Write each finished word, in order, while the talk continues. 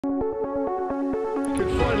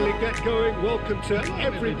finally get going. Welcome to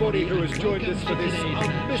everybody who has joined us for this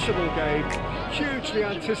unmissable game. Hugely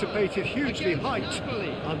anticipated, hugely hyped.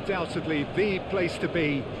 Undoubtedly the place to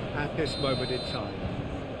be at this moment in time.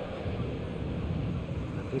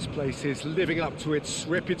 And this place is living up to its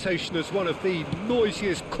reputation as one of the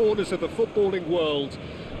noisiest corners of the footballing world.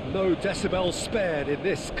 No decibels spared in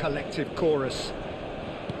this collective chorus.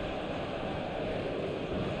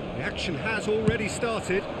 The action has already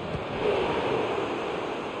started.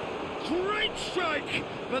 Great strike,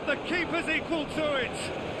 but the keeper's equal to it.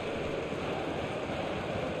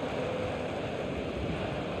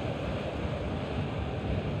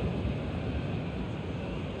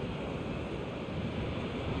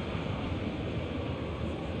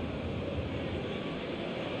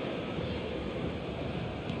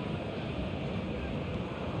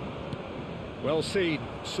 Well seen,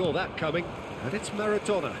 saw that coming, and it's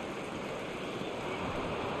Maradona.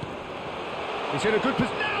 He's in a good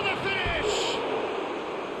position. Now the finish!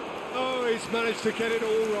 Oh, he's managed to get it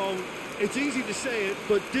all wrong. It's easy to say it,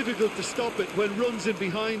 but difficult to stop it when runs in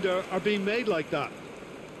behind are being made like that.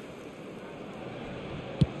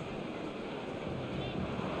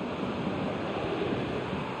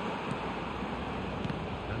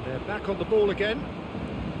 And they're back on the ball again.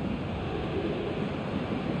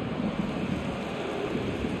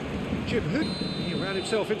 Jim Hood, he ran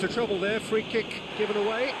himself into trouble there. Free kick given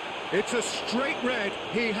away. It's a straight red.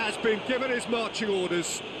 He has been given his marching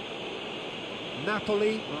orders.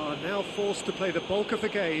 Napoli are now forced to play the bulk of the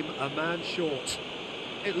game a man short.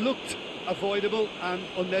 It looked avoidable and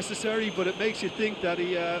unnecessary, but it makes you think that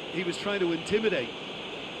he was trying to intimidate.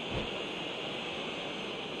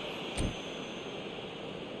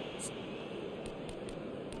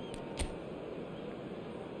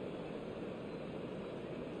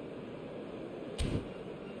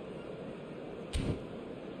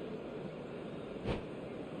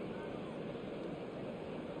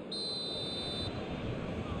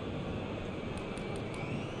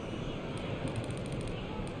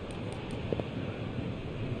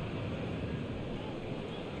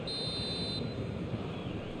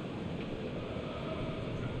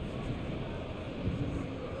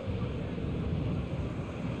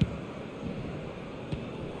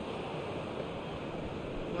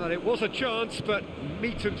 Well, it was a chance, but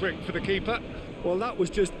meat and drink for the keeper. Well, that was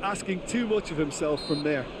just asking too much of himself from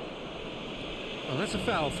there. Well, that's a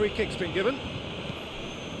foul. Free kick's been given.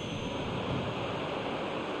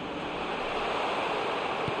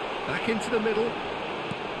 Back into the middle.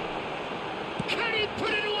 Can he put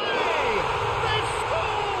it away? They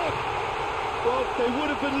scored! Well, they would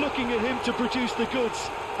have been looking at him to produce the goods,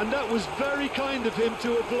 and that was very kind of him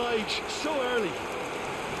to oblige so early.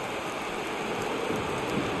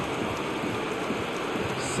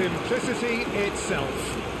 Simplicity itself.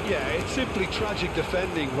 Yeah, it's simply tragic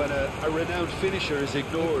defending when a renowned finisher is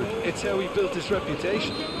ignored. It's how he built his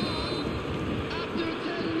reputation.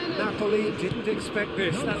 Napoli didn't expect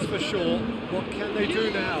this, that's for sure. What can they do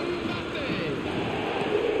now?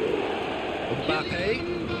 Mbappe.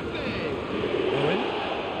 Owen.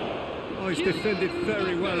 Oh, he's defended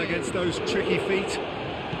very well against those tricky feet.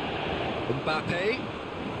 Mbappe.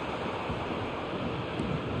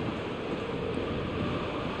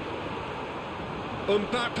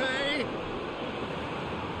 Mbappe!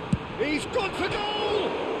 He's gone for goal!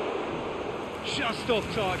 Just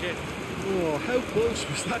off target. Oh, how close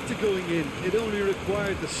was that to going in? It only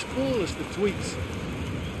required the smallest of tweaks.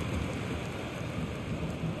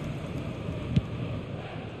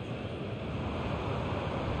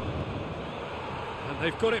 And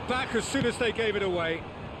they've got it back as soon as they gave it away.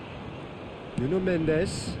 Nuno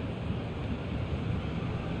Mendes.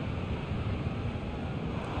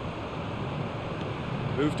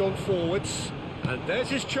 Moved on forwards, and there's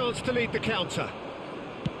his chance to lead the counter.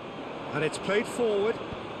 And it's played forward.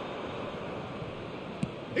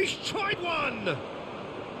 He's tried one!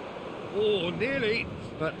 Oh, nearly,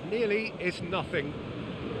 but nearly is nothing.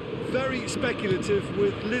 Very speculative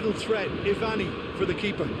with little threat, if any, for the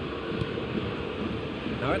keeper.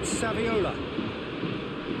 Now it's Saviola.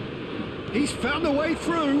 He's found a way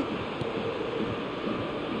through.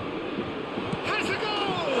 Has a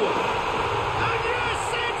goal! And yes,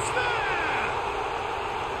 it's there!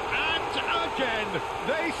 And again,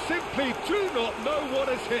 they simply do not know what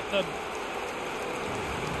has hit them.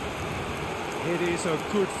 It is a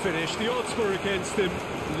good finish. The odds were against him.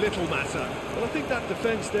 Little matter. Well, I think that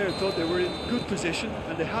defence there thought they were in good position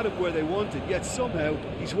and they had him where they wanted, yet somehow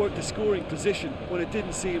he's worked the scoring position when it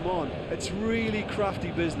didn't see him on. It's really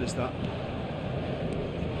crafty business, that.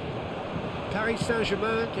 Paris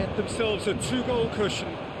Saint-Germain get themselves a 2-goal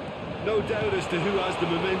cushion. No doubt as to who has the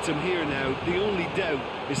momentum here now. The only doubt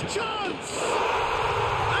is chance!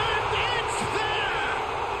 And it's there!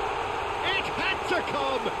 It had to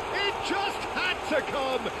come! It just had to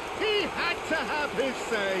come! He had to have his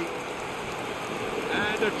say!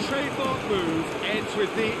 And a trademark move ends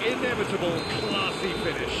with the inevitable classy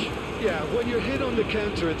finish. Yeah, when you're hit on the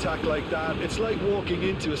counter-attack like that, it's like walking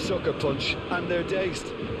into a sucker punch, and they're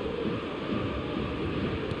dazed.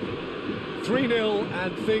 3-0,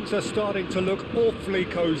 and things are starting to look awfully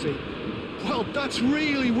cosy. Well, that's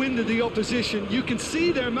really winded the opposition. You can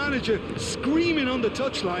see their manager screaming on the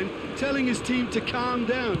touchline, telling his team to calm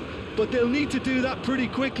down. But they'll need to do that pretty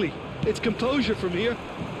quickly. It's composure from here.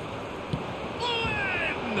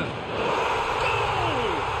 Owen! Goal!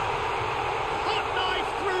 Hot knife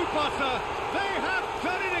through butter. They have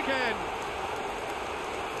done it again.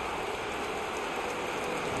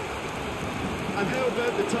 And how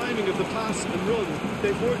about the timing of the pass and run?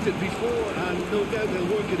 They've worked it before, and no doubt they'll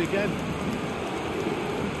work it again.